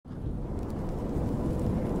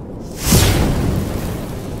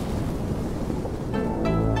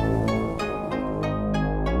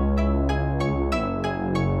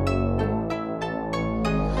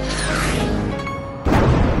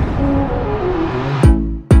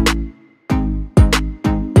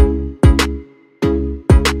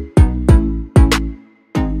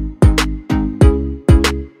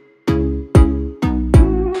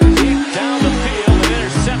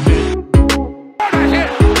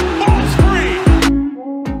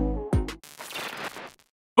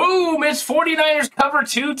It's 49ers cover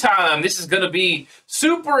 2 time. This is going to be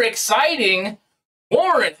super exciting.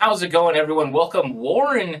 Warren, how's it going, everyone? Welcome,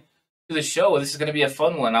 Warren, to the show. This is going to be a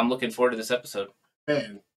fun one. I'm looking forward to this episode.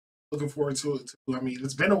 Man, looking forward to it, too. I mean,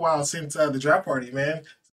 it's been a while since the draft party, man.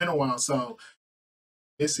 It's been a while, so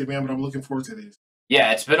it's it, man, but I'm looking forward to this.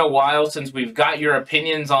 Yeah, it's been a while since we've got your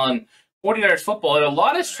opinions on 49ers football, and a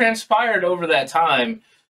lot has transpired over that time.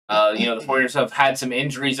 The 49ers have had some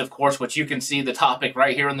injuries, of course, which you can see the topic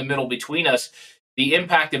right here in the middle between us, the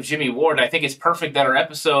impact of Jimmie Ward. I think it's perfect that our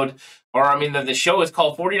episode, that the show is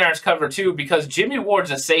called 49ers Cover 2 because Jimmie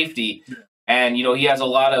Ward's a safety, and, he has a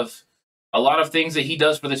lot of things that he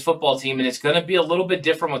does for this football team, and it's going to be a little bit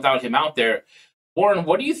different without him out there. Warren,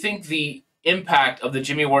 what do you think the impact of the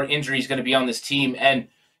Jimmie Ward injury is going to be on this team? And,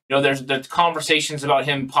 there's conversations about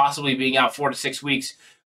him possibly being out 4 to 6 weeks.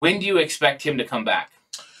 When do you expect him to come back?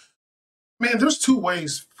 Man, there's 2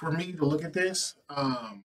 ways for me to look at this.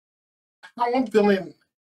 How I'm feeling,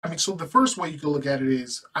 so the first way you can look at it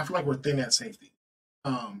is I feel like we're thin at safety.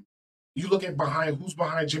 You look at who's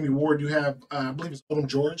behind Jimmie Ward. You have, I believe it's Odom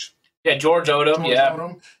George. Yeah, George Odom,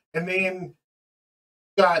 Odom. And then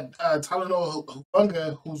you got Talanoa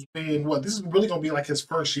Hufanga, who's been, this is really going to be like his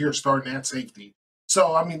first year starting at safety.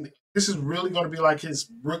 So, this is really going to be like his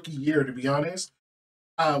rookie year, to be honest.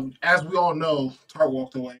 As we all know, Tart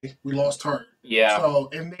walked away. We lost Tart. Yeah. So,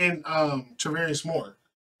 and then Travarius Moore.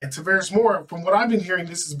 And Travarius Moore, from what I've been hearing,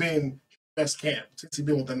 this has been his best camp since he's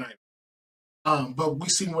been with the Niners. But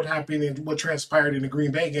we've seen what happened and what transpired in the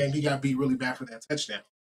Green Bay game. He got beat really bad for that touchdown.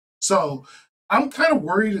 So, I'm kind of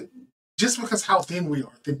worried just because how thin we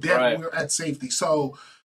are, the depth we're at safety. So,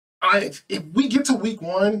 if we get to week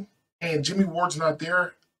 1 and Jimmie Ward's not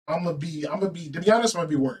there, I'm gonna be, to be honest, I'm gonna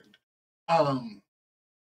be worried.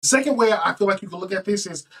 The second way I feel like you can look at this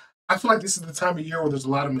is I feel like this is the time of year where there's a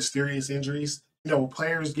lot of mysterious injuries.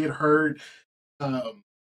 Players get hurt,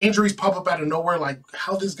 injuries pop up out of nowhere. Like,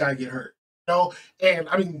 how did this guy get hurt?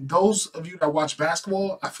 And those of you that watch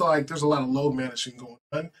basketball, I feel like there's a lot of load management going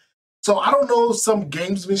on. So I don't know if some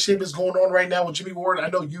gamesmanship is going on right now with Jimmie Ward. I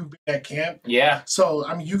know you've been at camp. Yeah.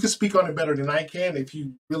 So, you can speak on it better than I can if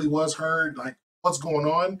he really was hurt, like what's going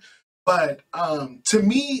on. But to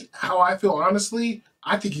me, how I feel, honestly,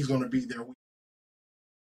 I think he's going to be there.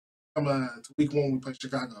 To week 1 we play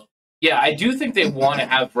Chicago. Yeah, I do think they want to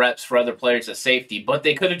have reps for other players at safety, but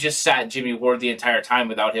they could have just sat Jimmie Ward the entire time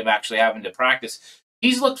without him actually having to practice.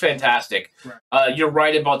 He's looked fantastic. Right. You're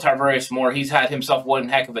right about Tarvarius Moore. He's had himself one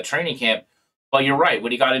heck of a training camp. But you're right.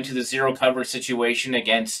 When he got into the zero coverage situation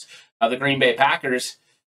against the Green Bay Packers,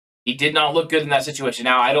 he did not look good in that situation.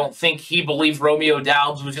 Now, I don't think he believed Romeo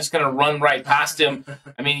Doubs was just going to run right past him.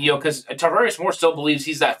 Because Tarvarius Moore still believes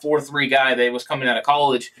he's that 4-3 guy that was coming out of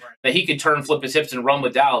college, that he could turn, flip his hips, and run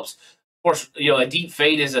with Doubs. Of course, a deep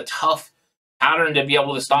fade is a tough pattern to be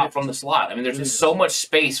able to stop from the slot. There's just so much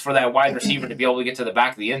space for that wide receiver to be able to get to the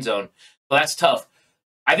back of the end zone. So that's tough.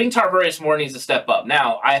 I think Tarvarius Moore needs to step up.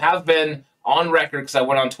 Now, I have been on record because I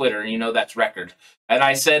went on Twitter, and that's record. And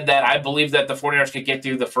I said that I believe that the 49ers could get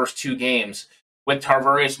through the first 2 games with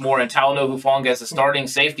Tarvarius Moore and Talanoa Hufanga as the starting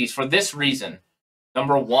safeties for this reason.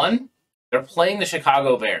 Number 1, they're playing the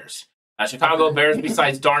Chicago Bears. Chicago Bears,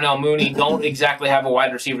 besides Darnell Mooney, don't exactly have a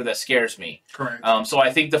wide receiver that scares me. Correct. So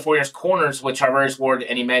I think the 49ers corners with Tarvarius Ward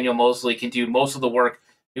and Emmanuel Moseley can do most of the work.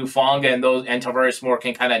 Hufanga and Tarvarius Moore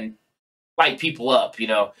can kind of light people up,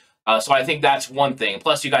 So I think that's one thing.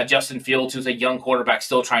 Plus, you got Justin Fields, who's a young quarterback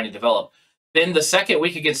still trying to develop. Then the second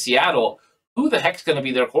week against Seattle, who the heck's going to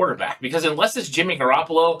be their quarterback? Because unless it's Jimmy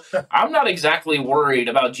Garoppolo, I'm not exactly worried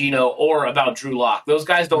about Geno or about Drew Lock. Those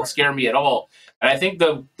guys don't scare me at all. And I think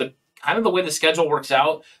the kind of the way the schedule works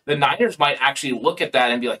out, the Niners might actually look at that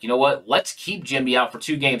and be like, you know what? Let's keep Jimmy out for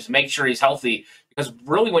 2 games, make sure he's healthy. Because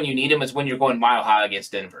really when you need him is when you're going mile high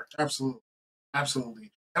against Denver.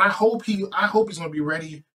 Absolutely. And I hope he's going to be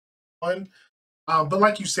ready. But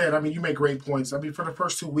like you said, you make great points. For the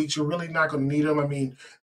first 2 weeks, you're really not going to need him.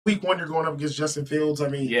 Week 1, you're going up against Justin Fields.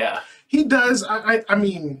 Yeah. He does. I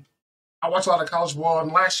watch a lot of college ball,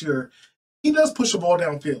 and last year, he does push the ball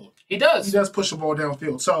downfield. He does. He does push the ball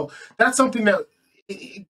downfield. So that's something that,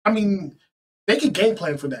 they can game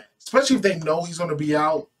plan for that, especially if they know he's going to be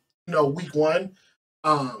out, week 1.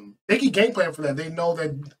 They can game plan for that. They know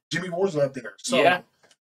that Jimmie Ward's not there. So. Yeah.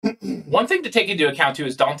 One thing to take into account, too,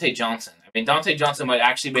 is Dante Johnson. Dante Johnson might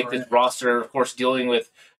actually make this roster, of course, dealing with,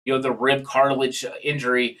 the rib cartilage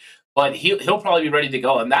injury. But he'll probably be ready to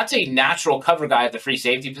go. And that's a natural cover guy at the free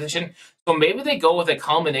safety position. So maybe they go with a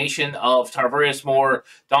combination of Tarvarius Moore,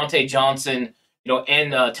 Dante Johnson,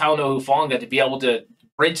 and Talanoa Hufanga to be able to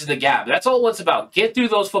bridge the gap. That's all it's about. Get through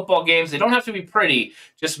those football games. They don't have to be pretty.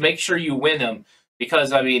 Just make sure you win them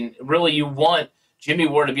because, I mean, really you want Jimmie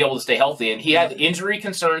Ward to be able to stay healthy. And he had injury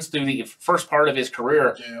concerns through the first part of his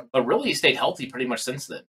career, but really he stayed healthy pretty much since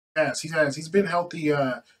then. Yes, he has. He's been healthy.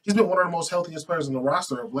 He's been one of the most healthiest players in the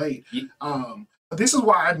roster of late. But this is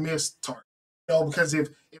why I miss Tart. Because if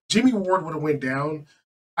Jimmie Ward would have went down,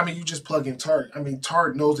 I mean, you just plug in Tart. I mean,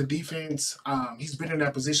 Tart knows the defense. He's been in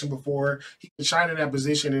that position before. He can shine in that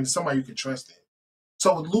position, and somebody you can trust in.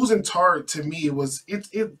 So with losing Tart, to me,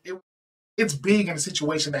 it's big in a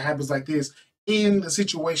situation that happens like this, in a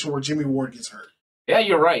situation where Jimmie Ward gets hurt. Yeah,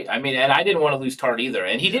 you're right. I mean, and I didn't want to lose Tart either.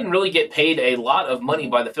 And he didn't really get paid a lot of money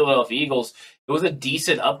by the Philadelphia Eagles. It was a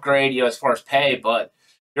decent upgrade, as far as pay, but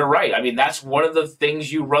you're right. I mean, that's one of the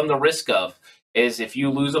things you run the risk of. Is if you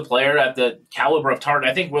lose a player at the caliber of Tart,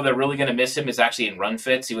 I think where they're really going to miss him is actually in run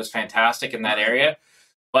fits. He was fantastic in that area.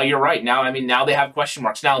 But you're right. Now, I mean, now they have question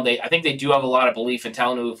marks. Now, I think they do have a lot of belief in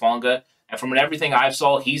Talanoa Hufanga. And from everything I've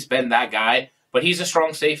saw, he's been that guy. But he's a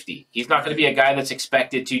strong safety. He's not going to be a guy that's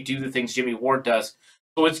expected to do the things Jimmie Ward does.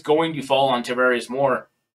 So it's going to fall on Tarvarius Moore.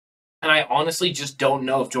 And I honestly just don't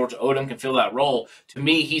know if George Odom can fill that role. To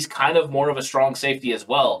me, he's kind of more of a strong safety as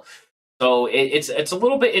well. So it's a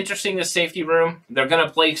little bit interesting, this safety room. They're going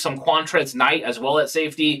to play some Quantrez Knight as well at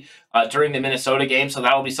safety during the Minnesota game, so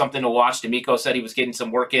that will be something to watch. D'Amico said he was getting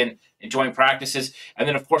some work in, enjoying practices. And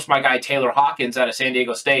then, of course, my guy Taylor Hawkins out of San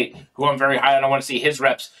Diego State, who I'm very high on. I want to see his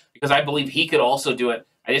reps because I believe he could also do it.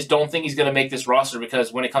 I just don't think he's going to make this roster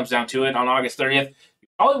because when it comes down to it on August 30th, you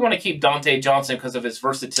probably want to keep Dante Johnson because of his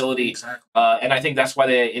versatility. Exactly. And I think that's why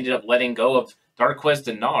they ended up letting go of Darqueze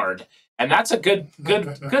Dennard. And that's a good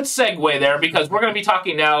segue there because we're going to be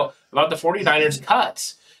talking now about the 49ers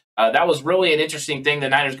cuts. That was really an interesting thing. The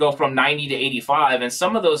Niners go from 90 to 85. And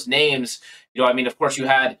some of those names, I mean, of course, you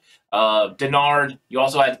had Dennard. You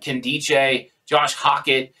also had Kendiche, Josh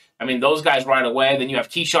Hockett. I mean, those guys right away. Then you have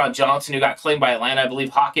Keyshawn Johnson, who got claimed by Atlanta. I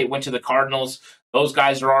believe Hockett went to the Cardinals. Those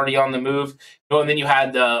guys are already on the move. And then you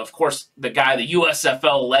had, of course, the guy, the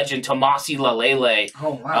USFL legend, Tomasi Lalele.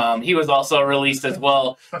 Oh, wow. He was also released as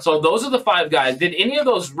well. So those are the 5 guys. Did any of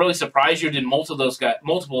those really surprise you? Or did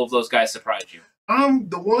multiple of those guys surprise you?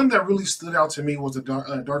 The one that really stood out to me was the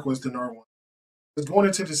Darqueze Dennard one. Because going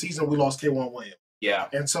into the season, we lost K1 Williams. Yeah.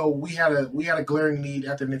 And so we had a glaring need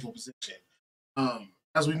at the nickel position.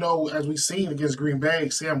 As we know, as we've seen against Green Bay,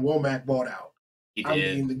 Sam Womack balled out. He did. I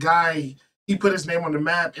mean, the guy, he put his name on the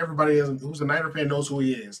map. Everybody who's a Niner fan knows who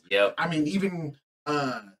he is. Yep. I mean, even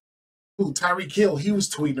Tyreek Hill, he was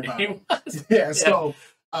tweeting about him. Yeah. So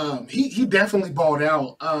he definitely balled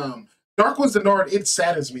out. Darqueze Dennard, it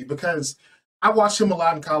saddens me because I watched him a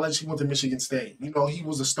lot in college. He went to Michigan State. He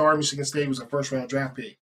was a star at Michigan State. He was a first-round draft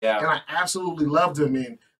pick. Yeah. And I absolutely loved him.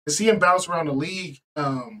 And to see him bounce around the league,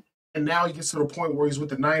 and now he gets to the point where he's with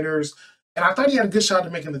the Niners. And I thought he had a good shot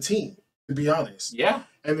at making the team, to be honest. Yeah.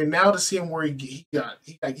 And then now to see him where he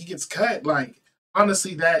gets cut, like,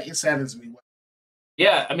 honestly, it saddens me.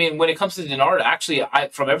 Yeah, I mean, when it comes to Dennard, actually,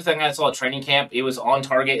 from everything I saw at training camp, it was on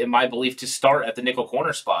target, in my belief, to start at the nickel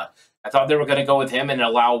corner spot. I thought they were going to go with him and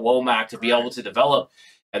allow Womack to be able to develop.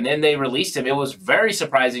 And then they released him. It was very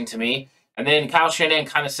surprising to me. And then Kyle Shanahan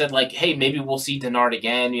kind of said, like, hey, maybe we'll see Dennard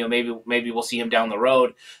again. Maybe we'll see him down the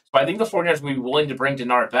road. So I think the 49ers will be willing to bring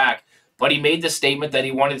Dennard back. But he made the statement that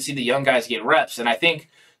he wanted to see the young guys get reps. And I think,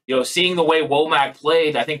 seeing the way Womack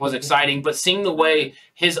played, I think was exciting. But seeing the way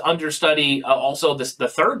his understudy, also the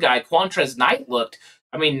third guy, Quantrez Knight, looked.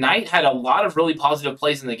 I mean, Knight had a lot of really positive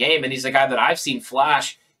plays in the game. And he's a guy that I've seen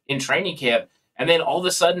flash in training camp. And then all of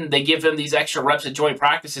a sudden, they give him these extra reps at joint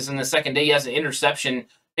practices. And the second day, he has an interception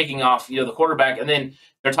picking off, the quarterback. And then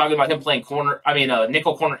they're talking about him playing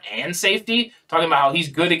nickel corner and safety, talking about how he's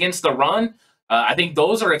good against the run. I think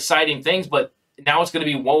those are exciting things, but now it's going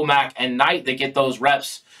to be Womack and Knight that get those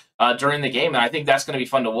reps during the game. And I think that's going to be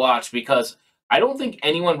fun to watch because I don't think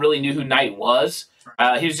anyone really knew who Knight was.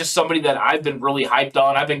 He was just somebody that I've been really hyped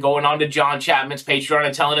on. I've been going on to John Chapman's Patreon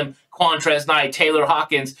and telling him Quantrez Knight, Taylor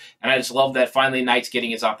Hawkins, and I just love that finally Knight's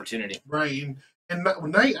getting his opportunity. Right. And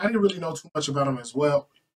Knight, I didn't really know too much about him as well,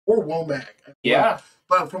 or Womack. Yeah.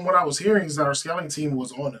 But from what I was hearing is that our scouting team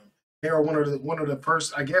was on him. They were one of the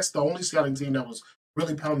first, I guess, the only scouting team that was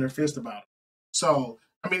really pounding their fist about it. So,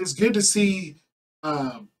 I mean, it's good to see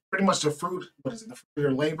pretty much the fruit. What is it? The fruit of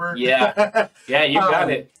their labor. Yeah, yeah, you got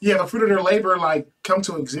it. Yeah, the fruit of their labor come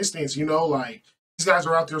to existence. These guys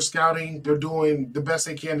are out there scouting. They're doing the best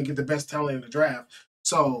they can to get the best talent in the draft.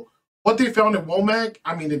 So, what they found in Womack,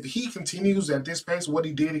 I mean, if he continues at this pace, what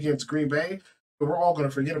he did against Green Bay, we're all going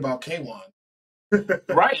to forget about K1.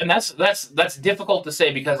 Right, and that's difficult to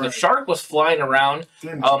say because if Shark was flying around,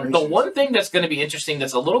 the one thing that's going to be interesting,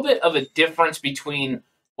 that's a little bit of a difference between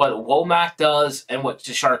what Womack does and what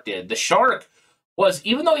the Shark did. The Shark was,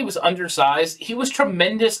 even though he was undersized, he was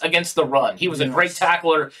tremendous against the run. He was a great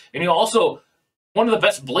tackler, and he also one of the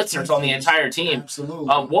best blitzers on the entire team. Absolutely.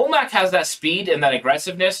 Womack has that speed and that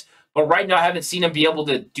aggressiveness, but right now I haven't seen him be able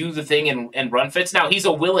to do the thing and run fits. Now, he's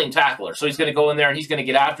a willing tackler, so he's going to go in there and he's going to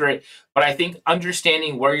get after it. But I think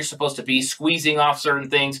understanding where you're supposed to be, squeezing off certain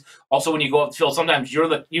things. Also, when you go up the field, sometimes you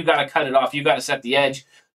got to cut it off. You got to set the edge.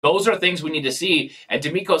 Those are things we need to see. And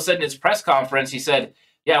D'Amico said in his press conference, he said,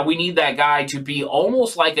 yeah, we need that guy to be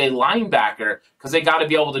almost like a linebacker because they got to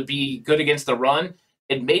be able to be good against the run.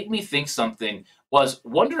 It made me think something.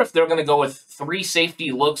 Wonder if they're going to go with 3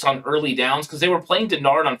 safety looks on early downs because they were playing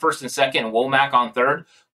Denard on first and second and Womack on third.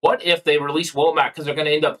 What if they release Womack because they're going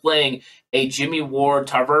to end up playing a Jimmie Ward,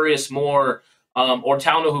 Tarvarius Moore, or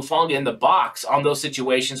Tauno Hufanga in the box on those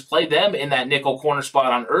situations, play them in that nickel corner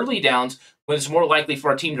spot on early downs when it's more likely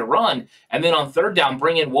for a team to run, and then on third down,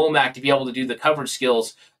 bring in Womack to be able to do the coverage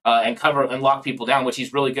skills and cover and lock people down, which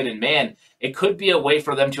he's really good in man. It could be a way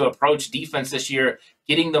for them to approach defense this year,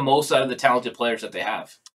 getting the most out of the talented players that they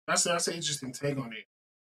have. That's an interesting take on it.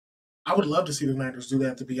 I would love to see the Niners do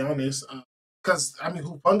that, to be honest. Because, I mean,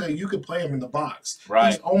 Hufanga, you could play him in the box.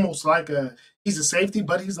 Right. He's almost like he's a safety,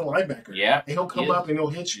 but he's a linebacker. Yeah. And he'll come up and he'll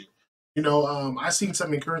hit you. You know, I've seen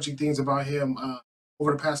some encouraging things about him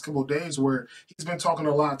over the past couple of days where he's been talking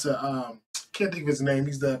a lot to, can't think of his name.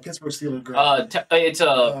 He's the Pittsburgh Steelers guy. It's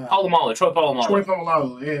Polamalu, Troy Polamalu. Troy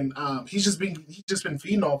Polamalu. And he's just been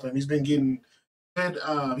feeding off him. He's been getting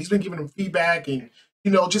he's been giving him feedback and,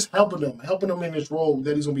 you know, just helping him in this role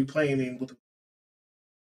that he's going to be playing in with the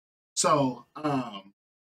So, I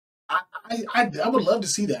would love to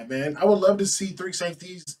see that, man. I would love to see 3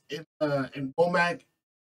 safeties in Womack,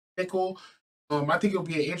 nickel. I think it'll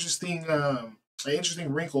be an interesting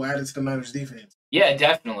wrinkle added to the Niners defense. Yeah,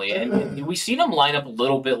 definitely. And we've seen them line up a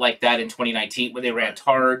little bit like that in 2019 when they ran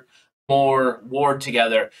Tart, Moore, Ward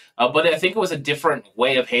together. But I think it was a different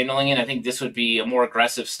way of handling it. I think this would be a more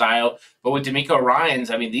aggressive style. But with D'Amico Ryans,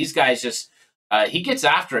 I mean, these guys just he gets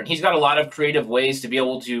after it. He's got a lot of creative ways to be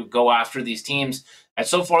able to go after these teams. And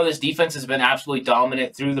so far, this defense has been absolutely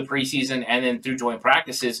dominant through the preseason and then through joint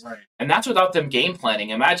practices. Right. And that's without them game planning.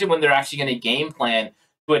 Imagine when they're actually going to game plan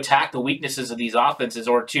to attack the weaknesses of these offenses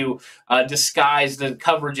or to disguise the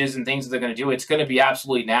coverages and things that they're going to do. It's going to be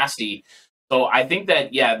absolutely nasty. So I think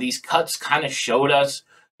that, yeah, these cuts kind of showed us,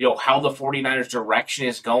 you know, how the 49ers direction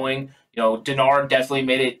is going. You know, Denard definitely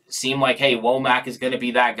made it seem like, hey, Womack is going to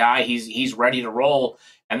be that guy. He's ready to roll.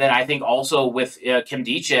 And then I think also with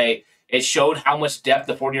Kimdiche, it showed how much depth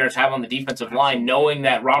the 49ers have on the defensive line, knowing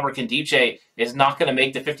that Robert Kimdiche is not going to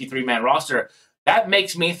make the 53-man roster. That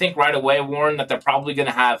makes me think right away, Warren, that they're probably going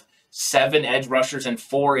to have 7 edge rushers and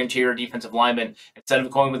 4 interior defensive linemen instead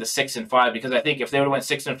of going with a 6 and 5. Because I think if they would have went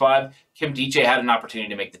 6 and 5, Kimdiche had an opportunity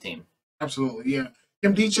to make the team. Absolutely, yeah.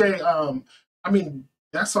 Kimdiche, I mean,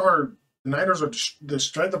 the Niners are the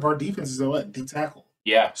strength of our defense is what? D tackle.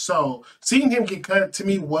 Yeah. So seeing him get cut to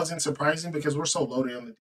me wasn't surprising because we're so loaded on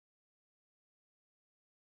the.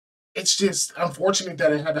 It's just unfortunate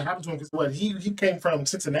that it had to happen to him because he came from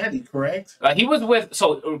Cincinnati, correct? He was with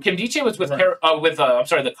Kimdiche was with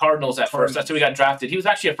the Cardinals at first. That's who he got drafted. He was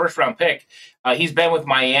actually a first-round pick. He's been with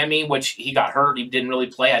Miami, which he got hurt. He didn't really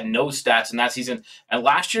play, had no stats in that season. And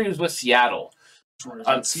last year he was with Seattle.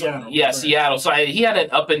 Seattle. So he had an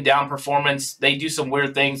up and down performance. They do some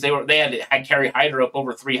weird things. They had Kerry Hyder up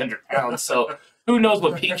over 300 pounds. So who knows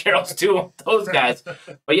what Pete Carroll's doing with those guys?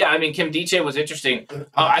 But yeah, I mean, Kimdiche was interesting.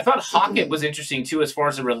 I thought Hockett was interesting too, as far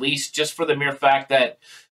as the release, just for the mere fact that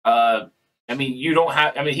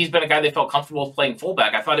he's been a guy they felt comfortable with playing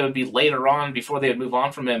fullback. I thought it would be later on before they would move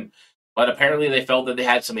on from him, but apparently they felt that they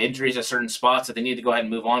had some injuries at certain spots that they needed to go ahead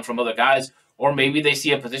and move on from other guys. Or maybe they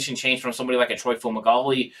see a position change from somebody like a Troy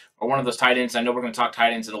Fumagalli or one of those tight ends. I know we're going to talk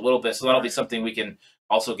tight ends in a little bit, so that'll be something we can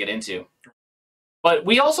also get into. But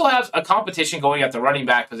we also have a competition going at the running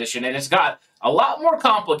back position, and it's got a lot more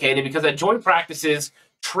complicated because at joint practices,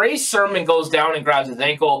 Trey Sermon goes down and grabs his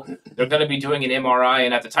ankle. They're going to be doing an MRI,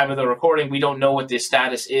 and at the time of the recording, we don't know what the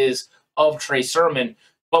status is of Trey Sermon,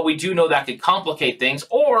 but we do know that could complicate things,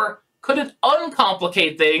 or could it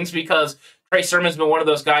uncomplicate things because Trey Sermon's been one of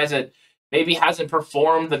those guys that maybe hasn't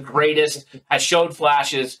performed the greatest, has showed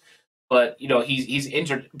flashes, but he's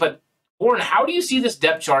injured. But Warren, how do you see this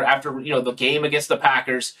depth chart after the game against the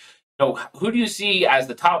Packers? Who do you see as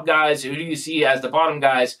the top guys? Who do you see as the bottom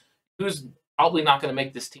guys? Who's probably not going to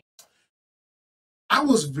make this team? I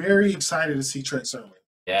was very excited to see Trey Sermon.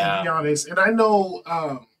 Yeah. To be honest. And I know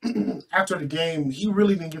after the game, he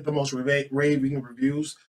really didn't get the most raving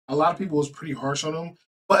reviews. A lot of people was pretty harsh on him.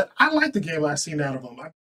 But I like the game I've seen out of him.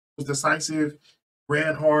 I was decisive,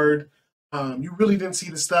 ran hard. You really didn't see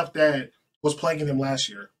the stuff that was plaguing him last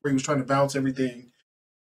year, where he was trying to bounce everything.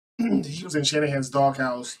 He was in Shanahan's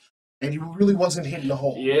doghouse, and he really wasn't hitting the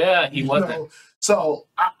hole. Yeah, he wasn't. So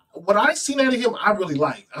what I seen out of him, I really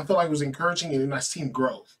liked. I feel like it was encouraging, and I seen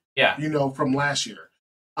growth. Yeah, from last year.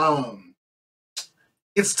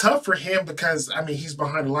 It's tough for him because he's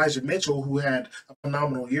behind Elijah Mitchell, who had a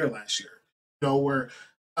phenomenal year last year. Where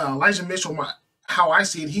Elijah Mitchell, how I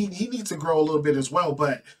see it, he needs to grow a little bit as well.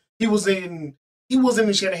 But he wasn't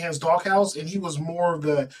in Shanahan's doghouse, and he was more of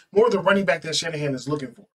the running back that Shanahan is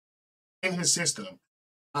looking for in his system.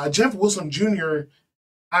 Jeff Wilson Jr.,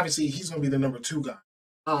 obviously, he's going to be the number 2 guy.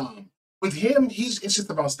 With him, it's just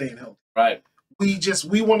about staying healthy. Right.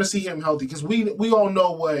 We want to see him healthy because we all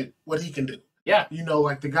know what he can do. Yeah.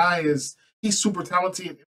 The guy he's super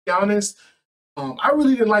talented. To be honest, I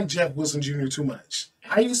really didn't like Jeff Wilson Jr. too much.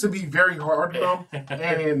 I used to be very hard on him,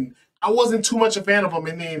 and I wasn't too much a fan of him.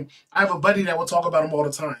 And then I have a buddy that would talk about him all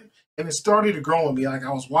the time, and it started to grow on me. Like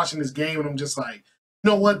I was watching this game, and I'm just like, you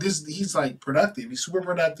know what? He's like productive. He's super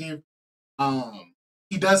productive.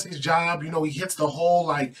 He does his job. He hits the hole.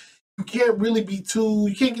 Like you can't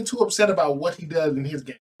get too upset about what he does in his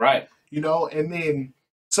game. Right. And then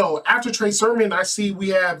so after Trey Sermon, I see we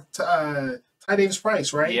have Ty Davis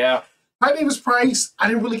Price, right? Yeah. Ty Davis Price, I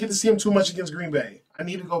didn't really get to see him too much against Green Bay. I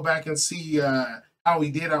need to go back and see how he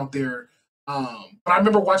did out there. But I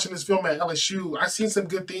remember watching this film at LSU. I seen some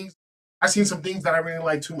good things. I seen some things that I really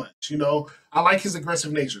like too much. I like his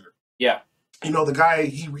aggressive nature. Yeah. The guy,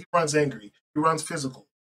 he runs angry. He runs physical.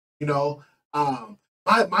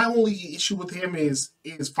 My only issue with him is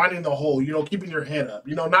finding the hole, keeping your head up,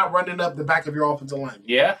 not running up the back of your offensive line.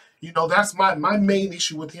 Yeah. That's my main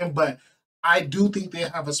issue with him, but I do think they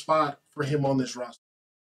have a spot for him on this roster.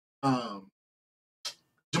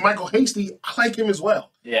 JaMycal Hasty, I like him as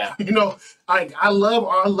well. Yeah. I love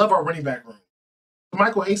our running back room.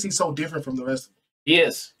 JaMycal Hasty's so different from the rest of them. He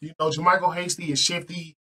is. JaMycal Hasty is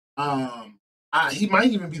shifty. He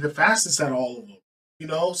might even be the fastest out of all of them.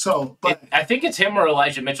 But I think it's him or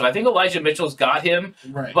Elijah Mitchell. I think Elijah Mitchell's got him,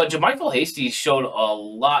 right. But JaMycal Hasty showed a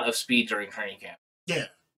lot of speed during training camp. Yeah,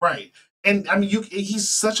 right. And he's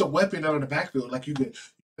such a weapon out of the backfield. Like you could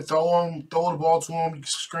throw the ball to him,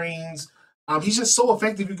 screens. He's just so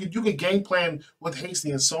effective. You could game plan with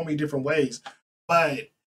Hasty in so many different ways. But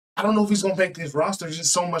I don't know if he's going to make this roster. There's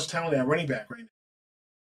just so much talent at running back right now.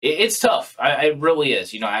 It's tough. It really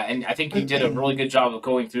is. And I think he did a really good job of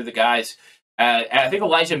going through the guys. And I think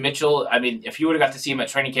Elijah Mitchell, if you would have got to see him at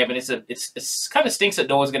training camp, and it's kind of stinks that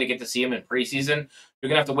no one's going to get to see him in preseason. You're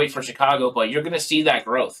going to have to wait for Chicago, but you're going to see that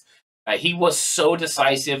growth. He was so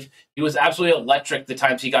decisive. He was absolutely electric the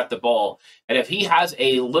times he got the ball. And if he has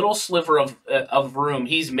a little sliver of room,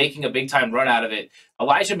 he's making a big-time run out of it.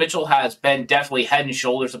 Elijah Mitchell has been definitely head and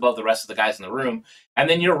shoulders above the rest of the guys in the room. And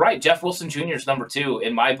then you're right, Jeff Wilson Jr. is number 2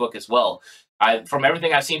 in my book as well. From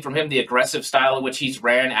everything I've seen from him, the aggressive style in which he's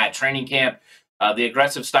ran at training camp, the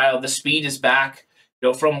aggressive style, the speed is back.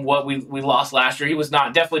 From what we lost last year, he was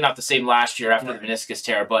definitely not the same last year after the meniscus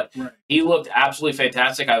tear, but he looked absolutely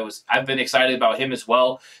fantastic. I've been excited about him as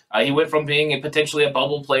well. He went from being potentially a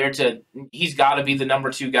bubble player to he's got to be the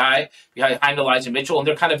number 2 guy behind Elijah Mitchell, and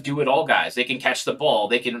they're kind of do-it-all guys. They can catch the ball,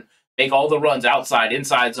 they can make all the runs outside,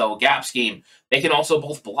 inside zone, gap scheme. They can also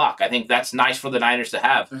both block. I think that's nice for the Niners to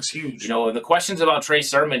have. That's huge. The questions about Trey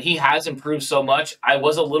Sermon, he has improved so much. I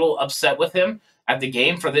was a little upset with him at the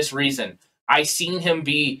game for this reason. I seen him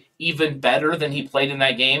be even better than he played in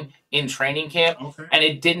that game in training camp, and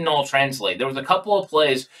it didn't all translate. There was a couple of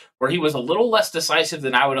plays where he was a little less decisive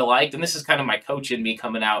than I would have liked, and this is kind of my coach in me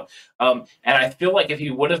coming out. And I feel like if he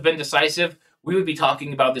would have been decisive, we would be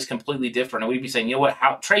talking about this completely different, and we'd be saying, you know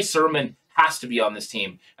what, Trey Sermon has to be on this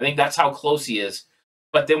team. I think that's how close he is.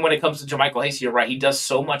 But then when it comes to JaMycal Hasty, you're right, he does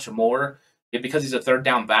so much more because he's a third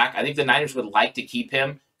down back. I think the Niners would like to keep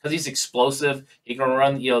him because he's explosive. He can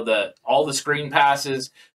run, all the screen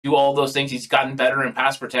passes, do all those things. He's gotten better in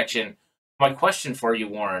pass protection. My question for you,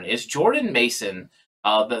 Warren, is Jordan Mason,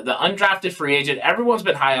 the undrafted free agent. Everyone's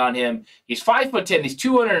been high on him. He's 5'10". He's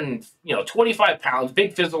 225 pounds,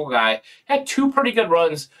 big physical guy. Had 2 pretty good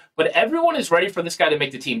runs, but everyone is ready for this guy to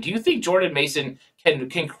make the team. Do you think Jordan Mason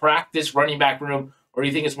can crack this running back room, or do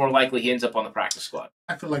you think it's more likely he ends up on the practice squad?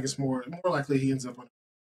 I feel like it's more likely he ends up on.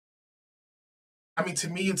 To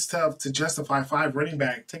me, it's tough to justify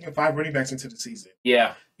taking 5 running backs into the season.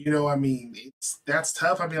 Yeah. That's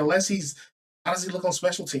tough. Unless how does he look on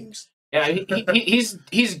special teams? Yeah,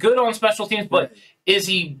 he's good on special teams, but is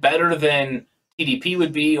he better than TDP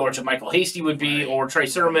would be, or Michael Hasty would be, or Trey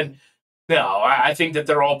Sermon? No, I think that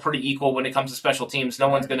they're all pretty equal when it comes to special teams. No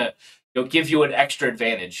one's gonna give you an extra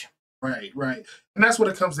advantage. Right. And that's what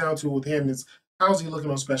it comes down to with him is how's he looking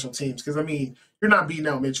on special teams? Because I mean, you're not beating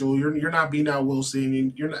out Mitchell, you're not beating out Wilson,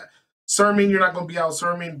 and you're not Sermon. You're not going to be out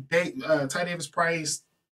Sermon. Ty Davis Price,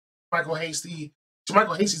 Michael Hasty. So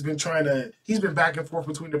Michael Hasty's been he's been back and forth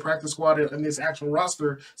between the practice squad and this actual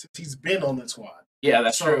roster since he's been on the squad. Yeah,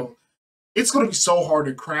 that's true. It's going to be so hard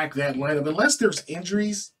to crack that lineup unless there's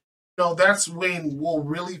injuries. That's when we'll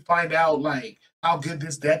really find out like how good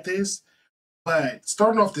this depth is. But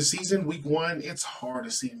starting off the season, week 1, it's hard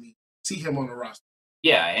to see him on the roster.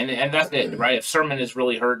 Yeah, and that's it, right? If Sermon is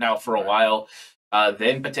really hurt now for a while,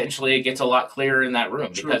 then potentially it gets a lot clearer in that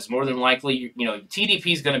room because more than likely,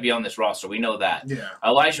 TDP is going to be on this roster. We know that. Yeah.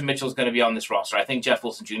 Elijah Mitchell is going to be on this roster. I think Jeff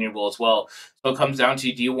Wilson Jr. will as well. So it comes down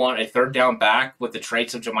to, do you want a third down back with the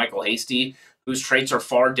traits of JaMychal Hasty, whose traits are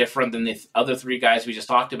far different than the other 3 guys we just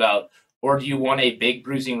talked about, or do you want a big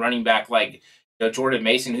bruising running back like Jordan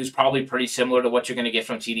Mason, who's probably pretty similar to what you're going to get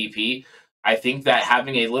from TDP? I think that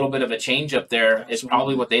having a little bit of a change up there is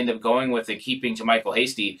probably what they end up going with and keeping JaMychal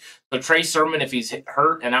Hasty. So Trey Sermon, if he's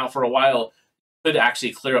hurt and out for a while, could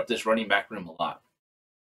actually clear up this running back room a lot.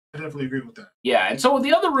 I definitely agree with that. Yeah, and so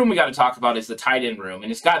the other room we got to talk about is the tight end room,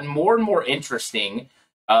 and it's gotten more and more interesting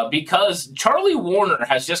because Charlie Warner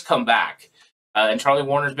has just come back, and Charlie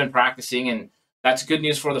Warner's been practicing, and that's good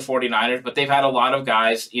news for the 49ers, but they've had a lot of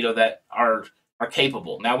guys, that are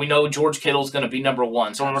capable. Now, we know George Kittle's going to be number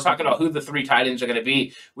 1. So when we're talking about who the 3 tight ends are going to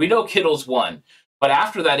be, we know Kittle's 1. But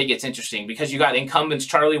after that, it gets interesting because you got incumbents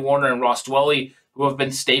Charlie Warner and Ross Dwelley, who have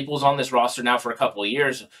been staples on this roster now for a couple of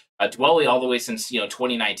years. Dwelley all the way since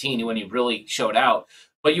 2019 when he really showed out.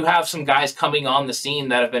 But you have some guys coming on the scene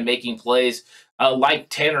that have been making plays like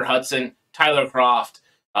Tanner Hudson, Tyler Kroft,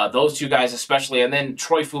 those 2 guys especially, and then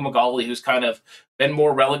Troy Fumagalli, who's kind of been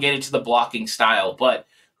more relegated to the blocking style. But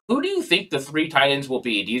who do you think the 3 tight ends will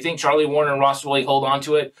be? Do you think Charlie Warner and Ross Dwelley hold on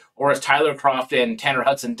to it, or has Tyler Kroft and Tanner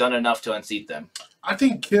Hudson done enough to unseat them? I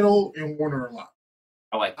think Kittle and Warner are locked.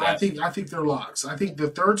 I like that. I think they're locks. I think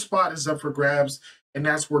the 3rd spot is up for grabs, and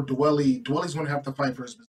that's where Dwelley's going to have to fight for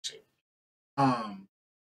his position. I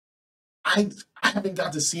haven't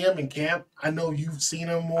got to see him in camp. I know you've seen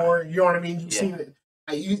him more. You know what I mean? You've seen it.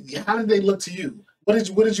 How did they look to you? What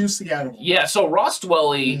did you see out of him? Yeah, so Ross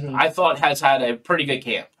Dwelley, I thought, has had a pretty good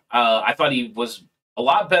camp. I thought he was a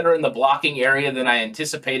lot better in the blocking area than I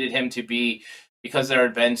anticipated him to be because there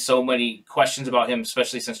had been so many questions about him,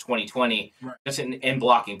 especially since 2020, just in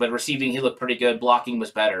blocking. But receiving, he looked pretty good. Blocking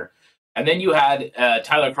was better. And then you had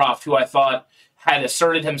Tyler Kroft, who I thought had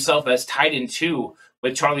asserted himself as tight end 2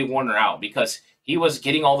 with Charlie Warner out because he was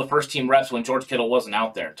getting all the first-team reps when George Kittle wasn't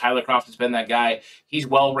out there. Tyler Kroft has been that guy. He's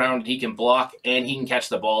well-rounded. He can block, and he can catch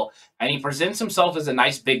the ball. And he presents himself as a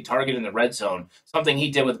nice big target in the red zone, something he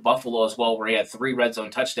did with Buffalo as well, where he had 3 red zone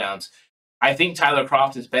touchdowns. I think Tyler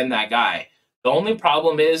Kroft has been that guy. The only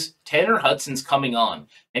problem is Tanner Hudson's coming on.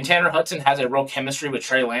 And Tanner Hudson has a real chemistry with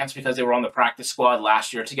Trey Lance because they were on the practice squad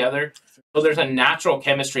last year together. So there's a natural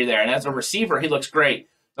chemistry there. And as a receiver, he looks great.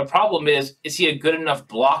 The problem is he a good enough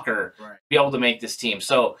blocker to be able to make this team?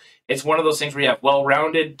 So it's one of those things where you have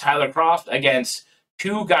well-rounded Tyler Kroft against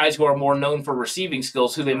 2 guys who are more known for receiving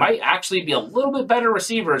skills, who they might actually be a little bit better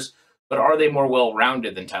receivers, but are they more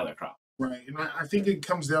well-rounded than Tyler Kroft? Right, and I think it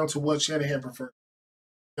comes down to what Shanahan prefers.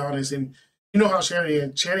 To be honest, and you know how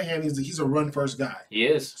Shanahan he's a run-first guy. He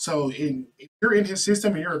is. So if you're in his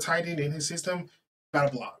system and you're a tight end in his system, you got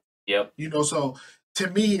to block. Yep. So to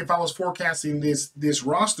me, if I was forecasting this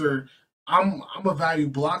roster, I'm a value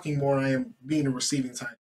blocking more than I am being a receiving tight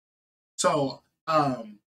end. So I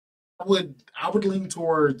would lean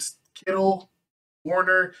towards Kittle,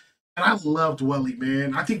 Warner, and I love Dwelley,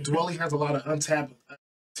 man. I think Dwelley has a lot of untapped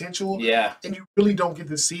potential. Yeah. And you really don't get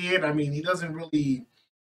to see it. I mean, they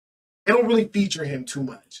don't really feature him too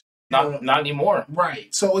much. Not anymore.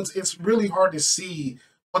 Right. So it's really hard to see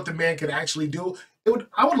what the man could actually do.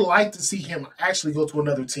 I would like to see him actually go to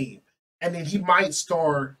another team, and then he might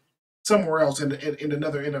star somewhere else in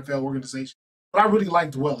another NFL organization. But I really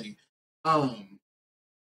like Dwelley,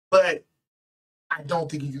 but I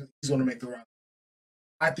don't think he's going to make the roster.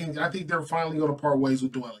 I think they're finally going to part ways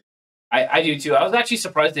with Dwelley. I do too. I was actually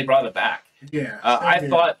surprised they brought it back. Yeah,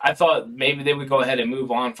 I thought maybe they would go ahead and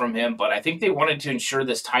move on from him, but I think they wanted to ensure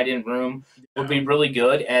this tight end room would be really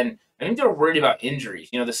good, and I think they're worried about injuries.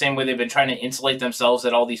 The same way they've been trying to insulate themselves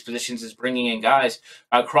at all these positions is bringing in guys.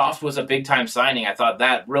 Kroft was a big time signing. I thought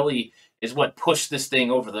that really is what pushed this thing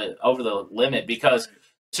over the limit because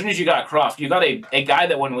as soon as you got Croft, you got a guy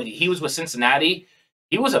that when he was with Cincinnati,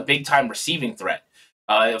 he was a big-time receiving threat.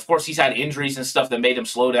 Of course, he's had injuries and stuff that made him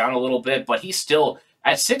slow down a little bit, but he's still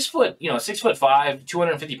at 6 foot, 6'5",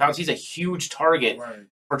 250 pounds. He's a huge target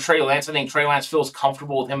for Trey Lance. I think Trey Lance feels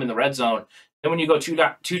comfortable with him in the red zone. Then when you go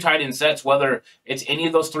two tight end sets, whether it's any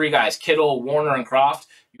of those three guys, Kittle, Warner, and Croft,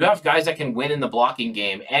 you have guys that can win in the blocking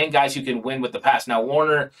game and guys who can win with the pass. Now,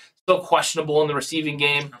 Warner, still questionable in the receiving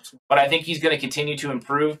game, but I think he's going to continue to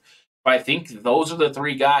improve. But I think those are the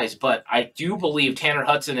three guys. But I do believe Tanner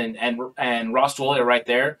Hudson and Ross Dwelley are right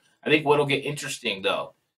there. I think what'll get interesting,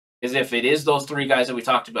 though, is if it is those three guys that we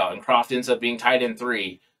talked about and Croft ends up being tight end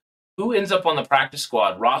 3, who ends up on the practice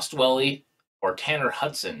squad, Ross Dwelley or Tanner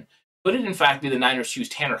Hudson? Could it, in fact, be the Niners choose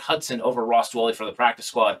Tanner Hudson over Ross Dwelley for the practice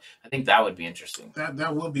squad? I think that would be interesting.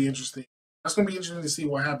 That would be interesting. That's going to be interesting to see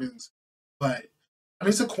what happens. But, I mean,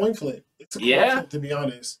 it's a coin flip. It's a coin flip, to be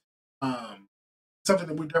honest. Something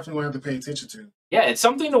that we definitely want to have to pay attention to. Yeah, it's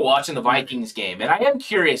something to watch in the Vikings game. And I am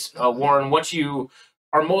curious, Warren, what you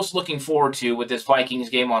are most looking forward to with this Vikings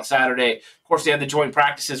game on Saturday. Of course, they had the joint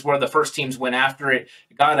practices where the first teams went after it,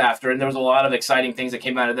 got after it, and there was a lot of exciting things that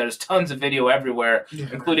came out of there. There's tons of video everywhere,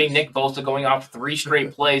 including Nick Bosa going off 3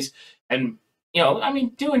 straight plays and,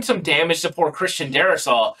 doing some damage to poor Christian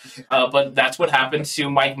Darrisaw. But that's what happens to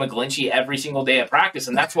Mike McGlinchey every single day at practice,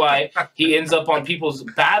 and that's why he ends up on people's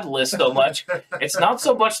bad list so much. It's not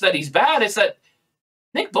so much that he's bad, it's that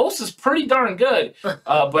Nick Bosa's pretty darn good,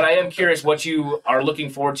 but I am curious what you are looking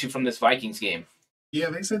forward to from this Vikings game. Yeah,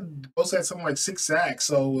 they said Bosa had something like 6 sacks,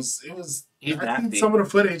 so it was. I think nasty. some of the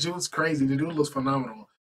footage, it was crazy. The dude looks phenomenal.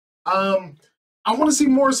 I want to see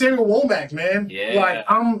more Samuel Womack, man. Yeah,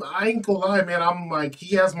 I ain't gonna lie, man. I'm like,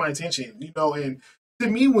 he has my attention, and to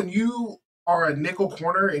me, when you are a nickel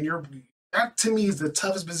corner and that to me is the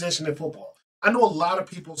toughest position in football. I know a lot of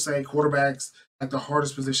people say quarterback's like the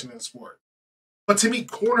hardest position in sport. But to me,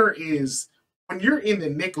 corner is when you're in the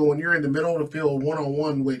nickel and you're in the middle of the field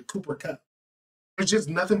one-on-one with Cooper Kupp. There's just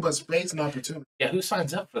nothing but space and opportunity. Yeah, who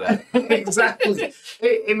signs up for that? Exactly.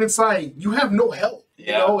 And it's like you have no help.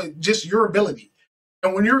 Just your ability.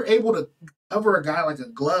 And when you're able to cover a guy like a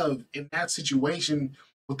glove in that situation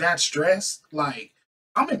with that stress, like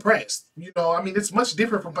I'm impressed. It's much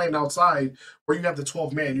different from playing outside where you have the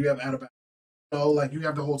 12 man, you have out of bounds. You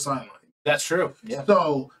have the whole sideline. That's true. Yeah.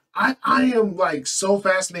 So I am like so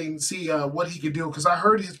fascinated to see what he could do because I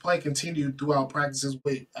heard his play continued throughout practices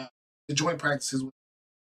with the joint practices.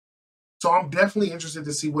 So I'm definitely interested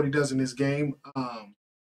to see what he does in this game.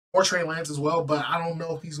 Or Trey Lance as well, but I don't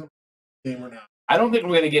know if he's going to play the game or not. I don't think we're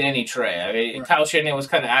going to get any Trey. I mean, Kyle Shanahan was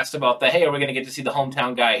kind of asked about that. Hey, are we going to get to see the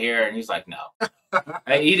hometown guy here? And he's like, no.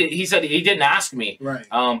 He said he didn't ask me. Right.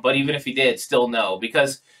 But even if he did, still no.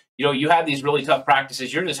 Because, you have these really tough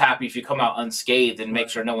practices. You're just happy if you come out unscathed and make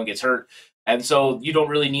sure no one gets hurt. And so you don't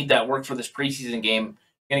really need that work for this preseason game.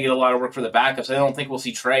 You're going to get a lot of work for the backups. I don't think we'll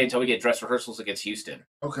see Trey until we get dress rehearsals against Houston.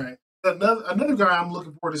 Okay. Another guy I'm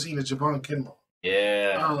looking forward to seeing is Javon Kinlaw.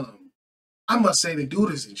 Yeah. I must say the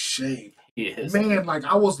dude is in shape. He is. Man,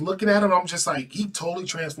 I was looking at him, I'm just like, he totally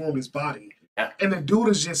transformed his body. Yeah. And the dude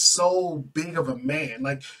is just so big of a man.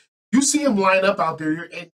 Like, you see him line up out there,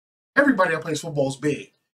 and everybody that plays football is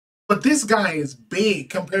big. But this guy is big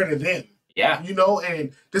compared to them. Yeah.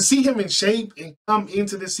 And to see him in shape and come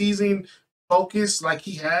into the season focused like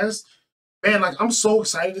he has, man, I'm so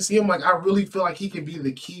excited to see him. I really feel like he could be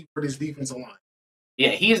the key for this defensive line.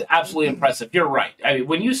 Yeah, he is absolutely impressive. You're right. I mean,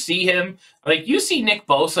 when you see him, you see Nick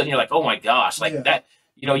Bosa, and you're like, oh my gosh, that.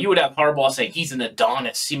 You would have Harbaugh saying he's an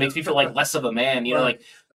Adonis. He makes me feel like less of a man.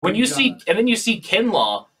 When you see, and then you see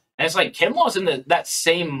Kinlaw, and it's like Kinlaw's in that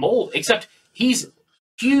same mold, except he's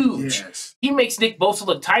huge. Yes. He makes Nick Bosa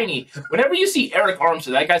look tiny. Whenever you see Eric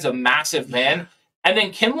Armstead, that guy's a massive man, and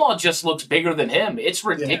then Kinlaw just looks bigger than him. It's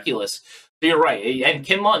ridiculous. So you're right, and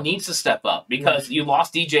Kinlaw needs to step up because you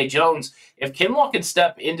lost DJ Jones. If Kinlaw can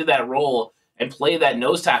step into that role and play that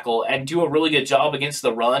nose tackle and do a really good job against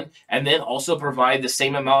the run, and then also provide the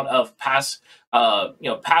same amount of pass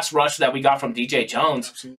rush that we got from DJ Jones,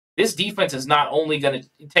 Absolutely. This defense is not only going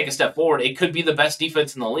to take a step forward, it could be the best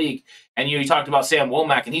defense in the league. And you talked about Sam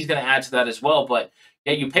Womack, and he's going to add to that as well. But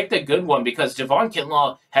yeah, you picked a good one because Javon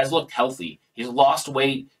Kinlaw has looked healthy. He's lost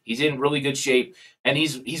weight. He's in really good shape, and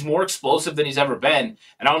he's more explosive than he's ever been.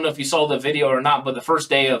 And I don't know if you saw the video or not, but the first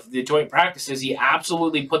day of the joint practices, he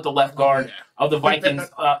absolutely put the left guard of the Vikings,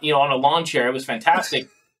 on a lawn chair. It was fantastic.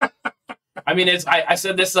 I mean, I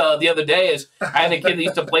said this the other day. I had a kid that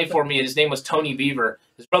used to play for me, and his name was Tony Beaver.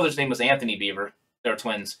 His brother's name was Anthony Beaver. They're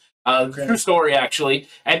twins. True story, actually.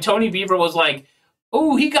 And Tony Beaver was like,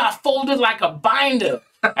 "Oh, he got folded like a binder."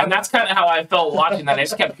 And that's kind of how I felt watching that. I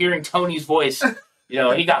just kept hearing Tony's voice. You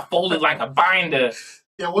know, he got folded like a binder.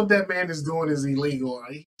 Yeah, what that man is doing is illegal.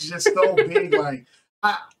 He's just so big. Like,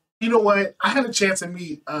 you know what? I had a chance to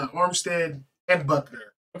meet Armstead and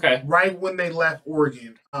Buckner. Okay. Right when they left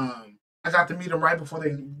Oregon. I got to meet them right before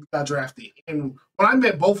they got drafted. And when I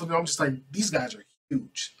met both of them, I'm just like, these guys are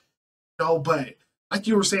huge. You know, but like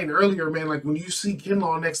you were saying earlier, man, like when you see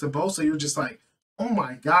Kinlaw next to Bosa, you're just like, oh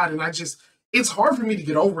my God. And it's hard for me to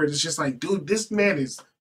get over it. It's just like, dude, this man is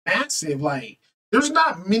massive. Like, there's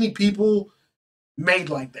not many people made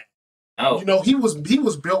like that. Oh. You know, he was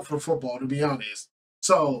built for football, to be honest.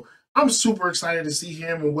 So I'm super excited to see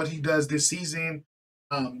him and what he does this season.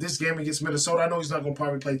 This game against Minnesota, I know he's not going to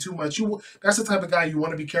probably play too much. That's the type of guy you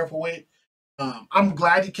want to be careful with. I'm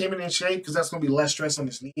glad he came in shape because that's going to be less stress on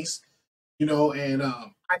his knees, you know, and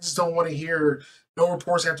I just don't want to hear no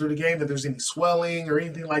reports after the game that there's any swelling or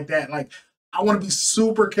anything like that. Like, I want to be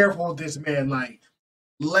super careful with this man, like,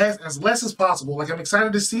 less as possible. Like, I'm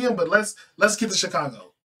excited to see him, but let's get to Chicago.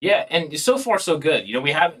 Yeah, and so far so good. You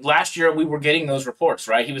know, last year we were getting those reports,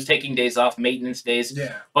 right? He was taking days off, maintenance days.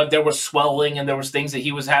 Yeah. But there was swelling and there was things that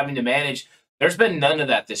he was having to manage. There's been none of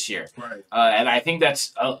that this year. Right. And I think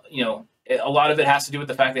that's, you know, a lot of it has to do with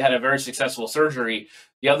the fact they had a very successful surgery.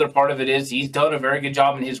 The other part of it is he's done a very good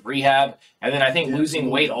job in his rehab. And then I think losing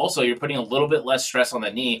weight also, you're putting a little bit less stress on the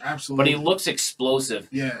knee. Absolutely. But he looks explosive.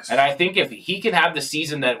 Yes. And I think if he can have the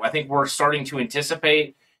season that I think we're starting to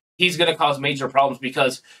anticipate, he's going to cause major problems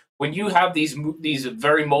because when you have these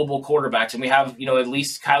very mobile quarterbacks, and we have, you know, at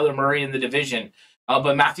least Kyler Murray in the division,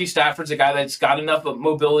 but Matthew Stafford's a guy that's got enough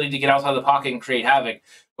mobility to get outside the pocket and create havoc.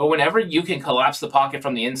 But whenever you can collapse the pocket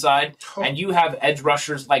from the inside, and you have edge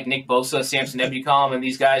rushers like Nick Bosa, Samson Ebukam, and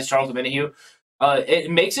these guys, Charles Omenihu,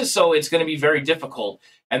 it makes it so it's going to be very difficult.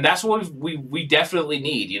 And that's what we definitely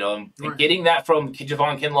need. You know, and getting that from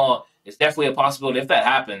Javon Kinlaw is definitely a possibility if that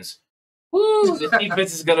happens. Woo, the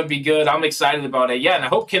defense is going to be good. I'm excited about it. Yeah, and I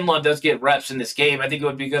hope Kinlaw does get reps in this game. I think it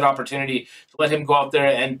would be a good opportunity to let him go out there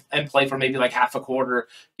and play for maybe like half a quarter,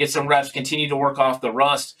 get some reps, continue to work off the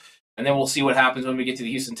rust, and then we'll see what happens when we get to the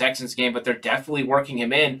Houston Texans game. But they're definitely working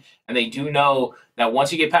him in, and they do know that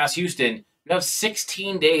once you get past Houston, you have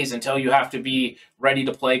 16 days until you have to be ready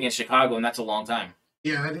to play against Chicago, and that's a long time.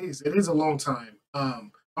 Yeah, it is. It is a long time.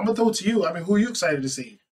 I'm going to throw it to you. I mean, who are you excited to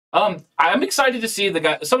see? I'm excited to see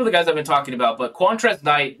some of the guys I've been talking about, but Quantrez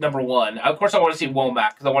Knight, number one. Of course, I want to see Womack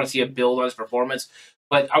because I want to see a build on his performance,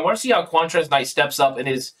 but I want to see how Quantrez Knight steps up in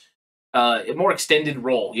his more extended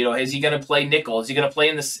role. You know, is he going to play nickel? Is he going to play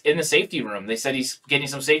in the safety room? They said he's getting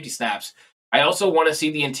some safety snaps. I also want to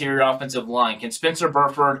see the interior offensive line. Can Spencer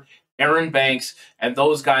Burford, Aaron Banks, and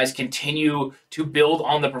those guys continue to build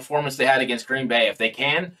on the performance they had against Green Bay? If they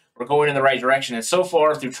can, we're going in the right direction. And so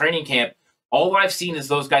far through training camp, all I've seen is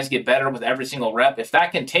those guys get better with every single rep. If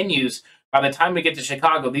that continues, by the time we get to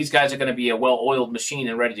Chicago, these guys are going to be a well-oiled machine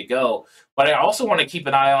and ready to go. But I also want to keep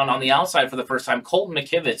an eye on the outside for the first time, Colton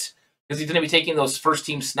McKivitz, because he's going to be taking those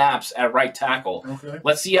first-team snaps at right tackle. Okay.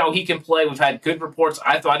 Let's see how he can play. We've had good reports.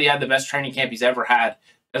 I thought he had the best training camp he's ever had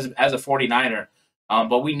as a 49er.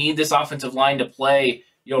 But we need this offensive line to play,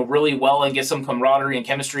 you know, really well and get some camaraderie and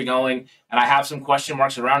chemistry going. And I have some question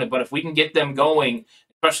marks around it. But if we can get them going,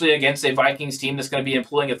 especially against a Vikings team that's going to be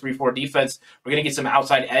employing a 3-4 defense, we're going to get some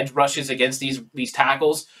outside edge rushes against these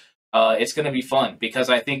tackles. It's going to be fun because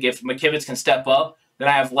I think if McKivitz can step up, then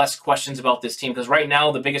I have less questions about this team. Because right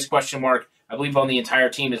now, the biggest question mark, I believe, on the entire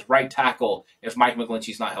team is right tackle if Mike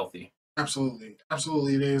McGlinchey's not healthy. Absolutely.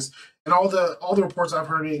 Absolutely it is. And all the reports I've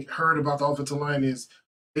heard about the offensive line is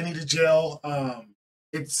they need to gel.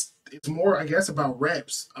 It's more, I guess, about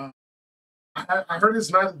reps. I heard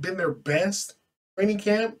it's not been their best training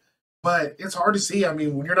camp, but it's hard to see. I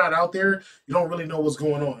mean, when you're not out there, you don't really know what's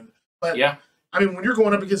going on. But yeah, I mean, when you're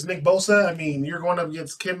going up against Nick Bosa, I mean, you're going up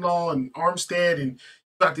against Kinlaw and Armstead, and you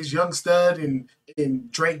got this young stud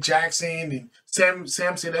and Drake Jackson and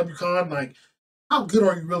Samson Ebukam. Like, how good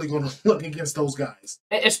are you really going to look against those guys?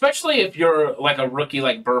 Especially if you're like a rookie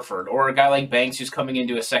like Burford or a guy like Banks who's coming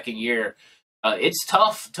into a second year. It's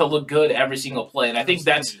tough to look good every single play, and I think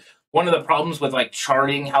that's one of the problems with like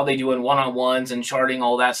charting how they do in one-on-ones and charting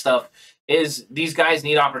all that stuff is these guys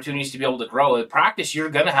need opportunities to be able to grow. In practice, you're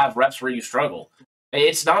going to have reps where you struggle.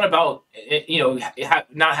 It's not about, you know,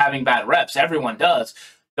 not having bad reps. Everyone does.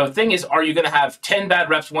 The thing is, are you going to have 10 bad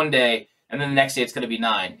reps one day and then the next day it's going to be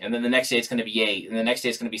 9, and then the next day it's going to be 8, and the next day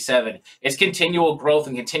it's going to be 7. It's continual growth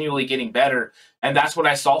and continually getting better, and that's what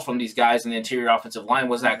I saw from these guys in the interior offensive line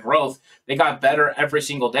was that growth. They got better every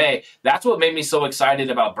single day. That's what made me so excited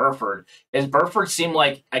about Burford. Is Burford seemed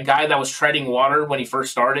like a guy that was treading water when he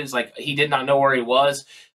first started. It's like he did not know where he was.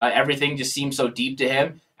 Everything just seemed so deep to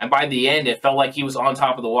him, and by the end, it felt like he was on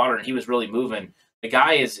top of the water and he was really moving. The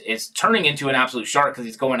guy is turning into an absolute shark because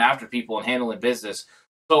he's going after people and handling business.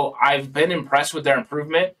 So I've been impressed with their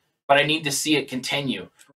improvement, but I need to see it continue.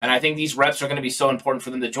 And I think these reps are going to be so important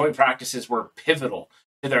for them. The joint practices were pivotal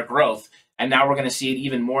to their growth, and now we're going to see it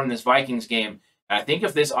even more in this Vikings game. And I think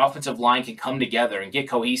if this offensive line can come together and get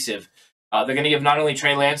cohesive, they're going to give not only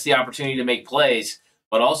Trey Lance the opportunity to make plays,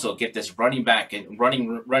 but also get this running back and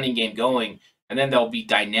running game going. And then they'll be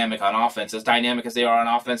dynamic on offense. As dynamic as they are on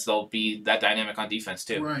offense, they'll be that dynamic on defense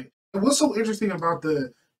too. Right. And what's so interesting about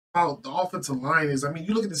the offensive line is, I mean,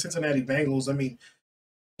 you look at the Cincinnati Bengals, I mean,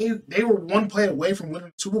 they were one play away from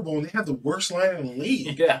winning the Super Bowl, and they had the worst line in the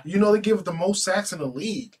league. Yeah. You know, they give the most sacks in the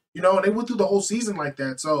league. You know, and they went through the whole season like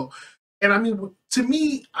that. So, and I mean, to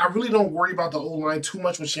me, I really don't worry about the O-line too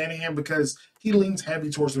much with Shanahan because he leans heavy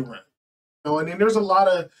towards the run. You know, and then there's a lot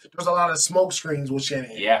of smoke screens with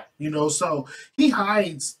Shanahan. Yeah. You know, so he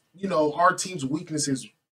hides, you know, our team's weaknesses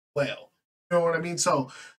well. You know what I mean?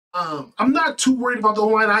 So I'm not too worried about the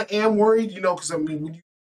O-line. I am worried, you know, because I mean, when you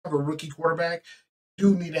have a rookie quarterback,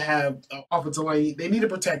 you do need to have offensive line. They need to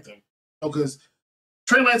protect him. Because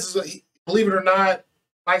Trey Lance is, believe it or not,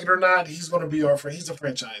 like it or not, he's going to be he's a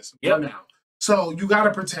franchise for now. So you got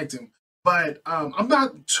to protect him. But I'm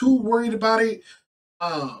not too worried about it.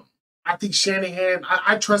 I think Shanahan,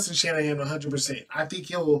 I trust in Shanahan 100%. I think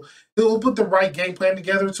he'll put the right game plan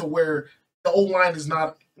together to where the O-line is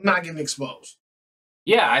not getting exposed.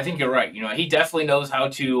 Yeah, I think you're right. You know, he definitely knows how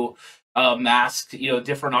to mask, you know,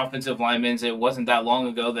 different offensive linemen. It wasn't that long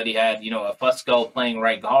ago that he had, you know, a Fusco playing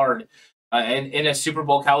right guard and in a Super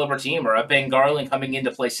Bowl caliber team, or a Ben Garland coming in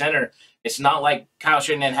to play center. It's not like Kyle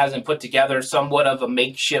Shanahan hasn't put together somewhat of a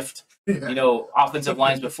makeshift, you know, offensive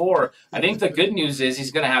lines before. I think the good news is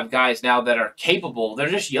he's going to have guys now that are capable. They're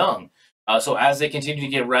just young. So as they continue to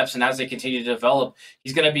get reps and as they continue to develop,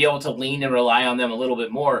 he's going to be able to lean and rely on them a little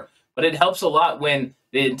bit more. But it helps a lot when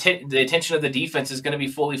the attention of the defense is going to be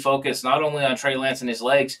fully focused not only on Trey Lance and his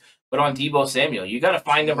legs, but on Deebo Samuel. You got to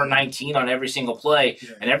find number 19 on every single play.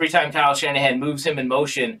 Yeah. And every time Kyle Shanahan moves him in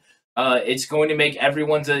motion, it's going to make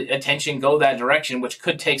everyone's attention go that direction, which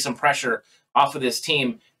could take some pressure off of this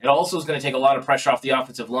team. It also is going to take a lot of pressure off the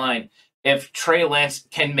offensive line if Trey Lance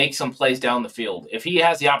can make some plays down the field. If he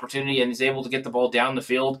has the opportunity and is able to get the ball down the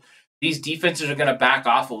field, these defenses are going to back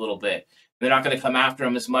off a little bit. They're not going to come after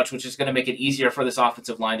him as much, which is going to make it easier for this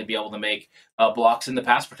offensive line to be able to make blocks in the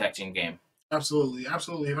pass protection game. Absolutely,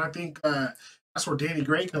 absolutely. And I think that's where Danny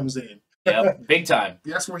Gray comes in. Yeah, big time.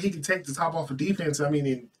 That's where he can take the top off of defense, I mean,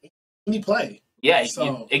 in any play. Yeah,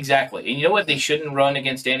 exactly. And you know what they shouldn't run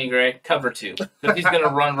against Danny Gray? Cover 2. Because he's going to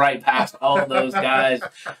run right past all of those guys.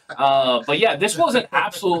 But yeah, this was an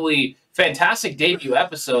absolutely fantastic debut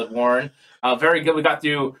episode, Warren. Very good. We got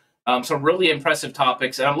through some really impressive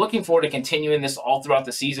topics, and I'm looking forward to continuing this all throughout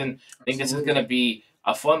the season. I think this is going to be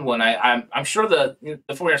a fun one. I'm sure the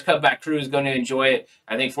 49ers Cutback crew is going to enjoy it.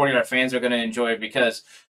 I think 49er fans are going to enjoy it because,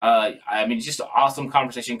 I mean, just an awesome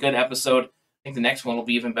conversation, good episode. I think the next one will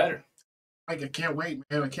be even better. I can't wait,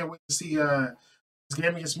 man. I can't wait to see this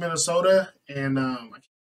game against Minnesota, and I can't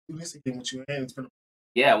do this again with you, man. It's been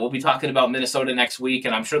yeah, we'll be talking about Minnesota next week,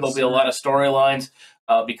 and I'm sure there'll be a lot of storylines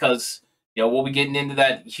because you know we'll be getting into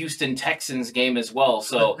that Houston Texans game as well.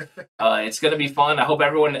 So it's going to be fun. I hope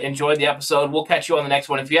everyone enjoyed the episode. We'll catch you on the next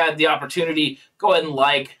one. If you had the opportunity, go ahead and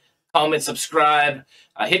like, comment, subscribe,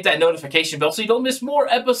 hit that notification bell so you don't miss more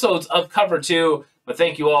episodes of Cover 2. But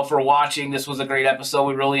thank you all for watching. This was a great episode.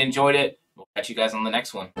 We really enjoyed it. We'll catch you guys on the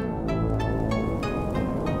next one.